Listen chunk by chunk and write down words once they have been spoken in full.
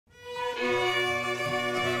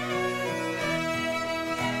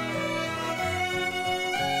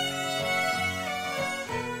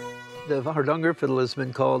The Hardanger Fiddle has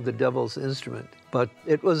been called the devil's instrument, but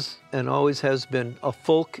it was and always has been a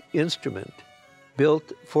folk instrument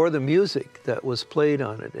built for the music that was played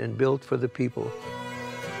on it and built for the people.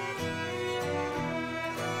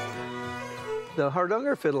 The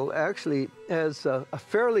Hardanger Fiddle actually has a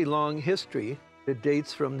fairly long history. It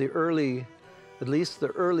dates from at least the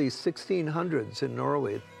early 1600s in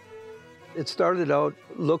Norway. It started out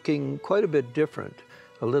looking quite a bit different,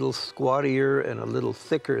 a little squattier and a little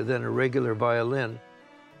thicker than a regular violin.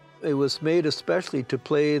 It was made especially to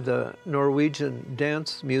play the Norwegian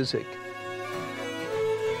dance music.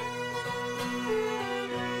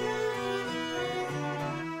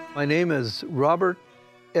 My name is Robert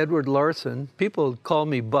Edward Larsen. People call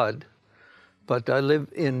me Bud, but I live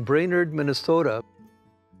in Brainerd, Minnesota.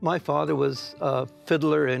 My father was a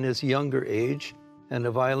fiddler in his younger age and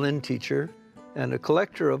a violin teacher and a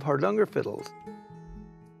collector of Hardanger fiddles.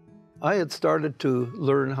 I had started to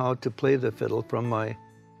learn how to play the fiddle from my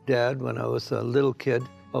dad when I was a little kid.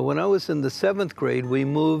 When I was in the 7th grade, we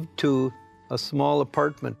moved to a small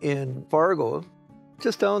apartment in Fargo.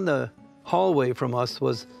 Just down the hallway from us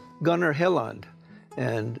was Gunnar Helland,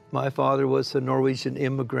 and my father was a Norwegian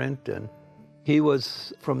immigrant, and he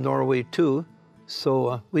was from Norway too,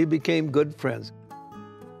 so we became good friends.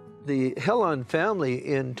 The Helland family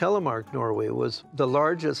in Telemark, Norway, was the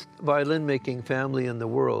largest violin-making family in the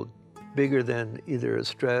world, bigger than either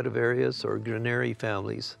Stradivarius or Graneri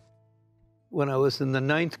families. When I was in the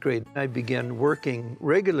 9th grade, I began working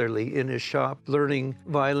regularly in his shop, learning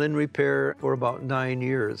violin repair for about 9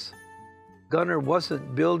 years. Gunnar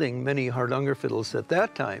wasn't building many Hardanger fiddles at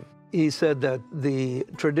that time. He said that the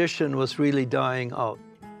tradition was really dying out.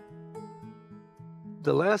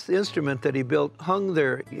 The last instrument that he built hung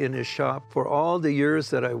there in his shop for all the years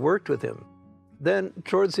that I worked with him. Then,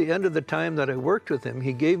 towards the end of the time that I worked with him,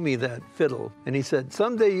 he gave me that fiddle, and he said,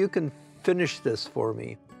 "Someday you can finish this for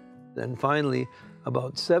me." Then finally,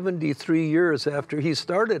 about 73 years after he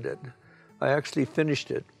started it, I actually finished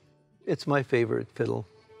it. It's my favorite fiddle.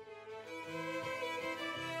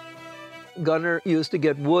 Gunnar used to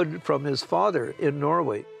get wood from his father in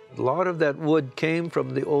Norway. A lot of that wood came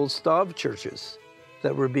from the old Stav churches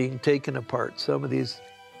that were being taken apart. Some of these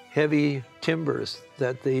heavy timbers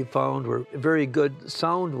that they found were very good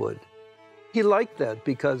sound wood. He liked that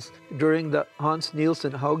because during the Hans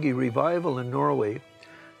Nielsen Hauge revival in Norway,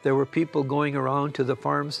 there were people going around to the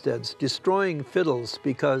farmsteads destroying fiddles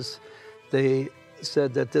because they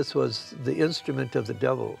said that this was the instrument of the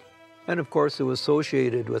devil. And of course it was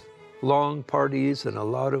associated with long parties and a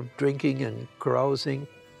lot of drinking and carousing,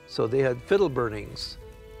 so they had fiddle burnings.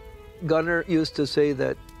 Gunnar used to say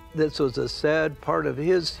that this was a sad part of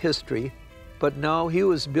his history, but now he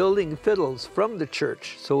was building fiddles from the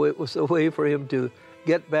church, so it was a way for him to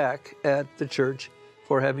get back at the church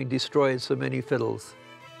for having destroyed so many fiddles.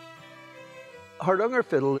 Hardanger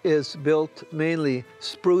fiddle is built mainly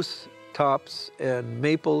spruce tops and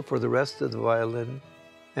maple for the rest of the violin,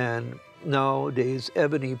 and nowadays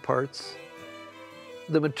ebony parts.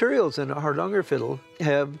 The materials in a Hardanger fiddle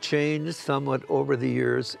have changed somewhat over the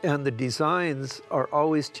years, and the designs are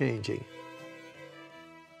always changing.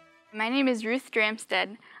 My name is Ruth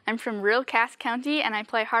Dramstead. I'm from rural Cass County, and I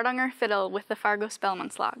play Hardanger fiddle with the Fargo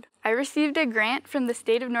Spelmanslag. I received a grant from the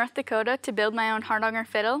state of North Dakota to build my own Hardanger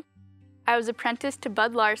fiddle. I was apprenticed to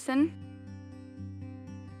Bud Larsen.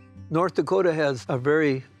 North Dakota has a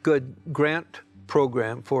very good grant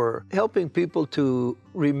program for helping people to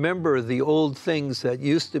remember the old things that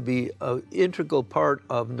used to be an integral part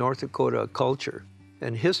of North Dakota culture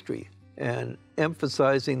and history, and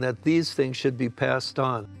emphasizing that these things should be passed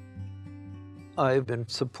on. I've been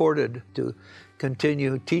supported to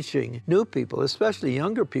continue teaching new people, especially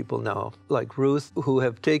younger people now, like Ruth, who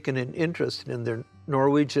have taken an interest in their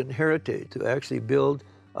Norwegian heritage to actually build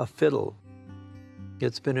a fiddle.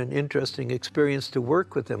 It's been an interesting experience to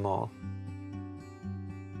work with them all.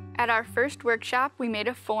 At our first workshop, we made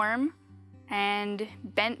a form and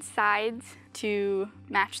bent sides to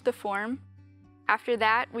match the form. After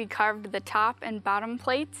that, we carved the top and bottom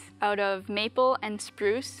plates out of maple and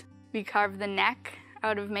spruce. We carved the neck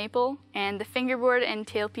out of maple, and the fingerboard and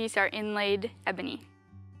tailpiece are inlaid ebony.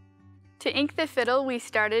 To ink the fiddle, we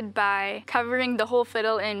started by covering the whole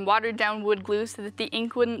fiddle in watered-down wood glue so that the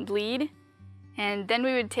ink wouldn't bleed. And then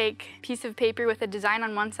we would take a piece of paper with a design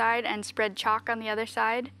on one side and spread chalk on the other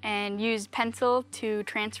side and use pencil to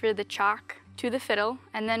transfer the chalk to the fiddle,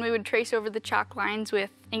 and then we would trace over the chalk lines with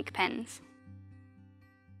ink pens.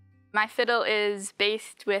 My fiddle is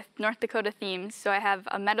based with North Dakota themes, so I have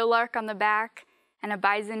a meadowlark on the back and a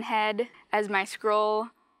bison head as my scroll,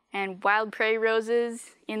 and wild prairie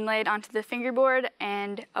roses inlaid onto the fingerboard,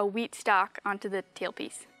 and a wheat stalk onto the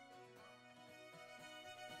tailpiece.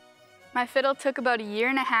 My fiddle took about 1.5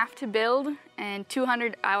 years to build and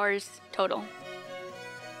 200 hours total.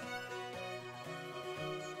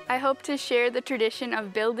 I hope to share the tradition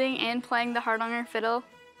of building and playing the Hardanger fiddle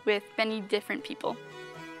with many different people.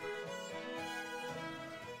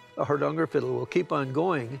 The Hardanger fiddle will keep on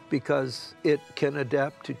going because it can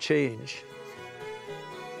adapt to change.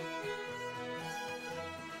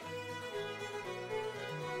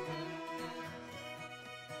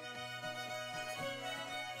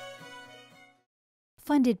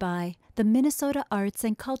 Funded by the Minnesota Arts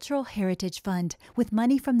and Cultural Heritage Fund, with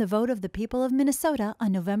money from the vote of the people of Minnesota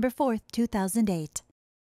on November 4, 2008.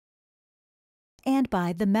 And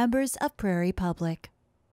by the members of Prairie Public.